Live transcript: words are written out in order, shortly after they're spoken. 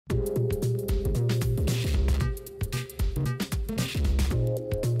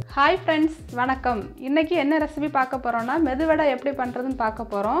Hi friends, வணக்கம். இன்னைக்கு என்ன ரெசிபி பார்க்க போறோம்னா மெது வடை எப்படி பண்றதுன்னு பார்க்க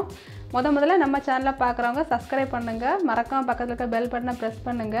போறோம். முதல்ல நம்ம சேனலை பார்க்கறவங்க Subscribe பண்ணுங்க. மறக்காம பக்கத்துல இருக்க பெல் பட்டனை பிரஸ்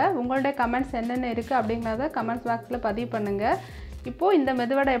பண்ணுங்க. உங்களுடைய கமெண்ட்ஸ் என்னென்ன இருக்கு அப்படிங்கறத கமெண்ட்ஸ் பாக்ஸ்ல பதிவு பண்ணுங்க. இப்போ இந்த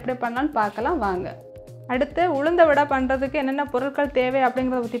மெது வடை எப்படி பண்ணலாம்னு பார்க்கலாம் வாங்க. அடுத்து உளுந்த வடை பண்றதுக்கு என்னென்ன பொருட்கள் தேவை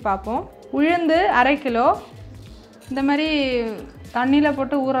அப்படிங்கறத பத்தி பாப்போம். உளுந்து 1/2 கிலோ இந்த மாதிரி தண்ணில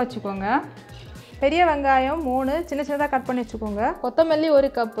போட்டு ஊற வச்சுக்கோங்க. பெரிய வெங்காயம் 3 சின்ன சின்னதா கட் பண்ணி வெச்சுக்கோங்க. கொத்தமல்லி 1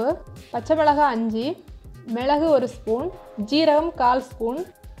 கப், பச்சை மிளகாய் 5, மிளகு 1 ஸ்பூன், ஜீரகம் 1/4 ஸ்பூன்,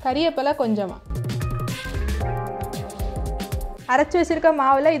 கறிவேப்பிலை கொஞ்சமா. அரைச்சு வச்சிருக்க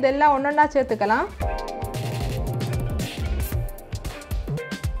மாவுல இதெல்லாம் ஒண்ணொண்ணா சேர்த்துக்கலாம்.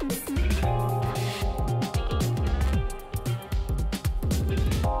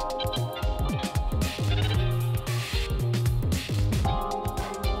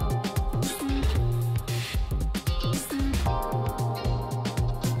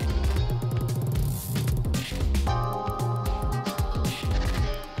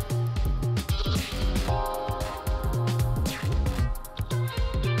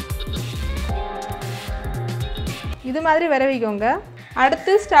 இது மாதிரி விரவிக்கோங்க.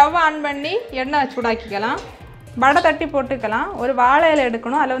 அடுத்து ஸ்டவ் ஆன் பண்ணி எண்ணெய் சூடாக்கிக்கலாம். வடை தட்டி போட்டுக்கலாம். ஒரு வாழை இலை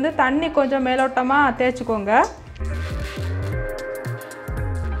எடுக்கணும். அதில் வந்து தண்ணி கொஞ்சம் மேலோட்டமாக தேய்ச்சிக்கோங்க.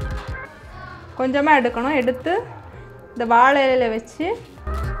 கொஞ்சமாக எடுக்கணும். எடுத்து இந்த வாழை இலையில் வச்சு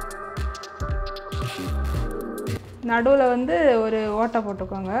நடுவில் வந்து ஒரு ஓட்டை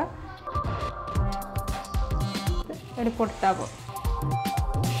போட்டுக்கோங்க. எடுத்து போட்டுட்டா போ.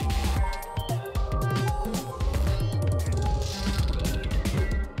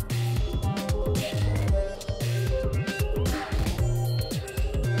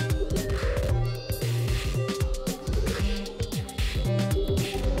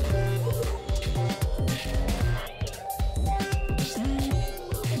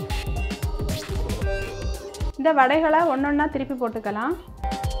 இந்த வடைகளை ஒண்ணொண்ணா திருப்பி போட்டுக்கலாம்.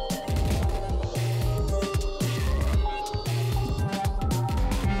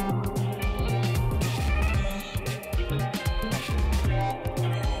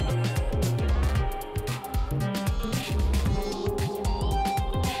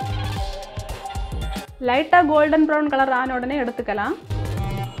 லைட்டா கோல்டன் ப்ரௌன் கலர் ஆன உடனே எடுத்துக்கலாம்.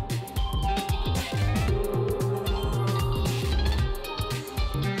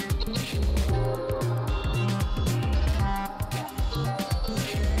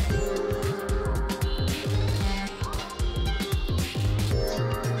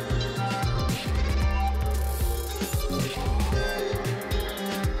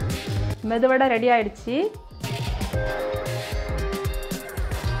 மெது வடை ரெடி ஆயிடுச்சு.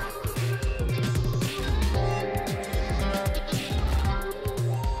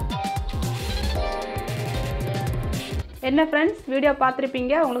 என்ன ஃப்ரெண்ட்ஸ், வீடியோ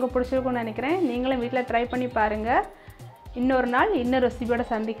பார்த்துருப்பீங்க. உங்களுக்கு பிடிச்சிருக்கும்னு நினைக்கிறேன். நீங்களும் வீட்டில் ட்ரை பண்ணி பாருங்கள். இன்னொரு நாள் இன்னொரு ரெசிபியோட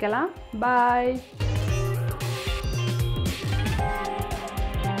சந்திக்கலாம். பாய்.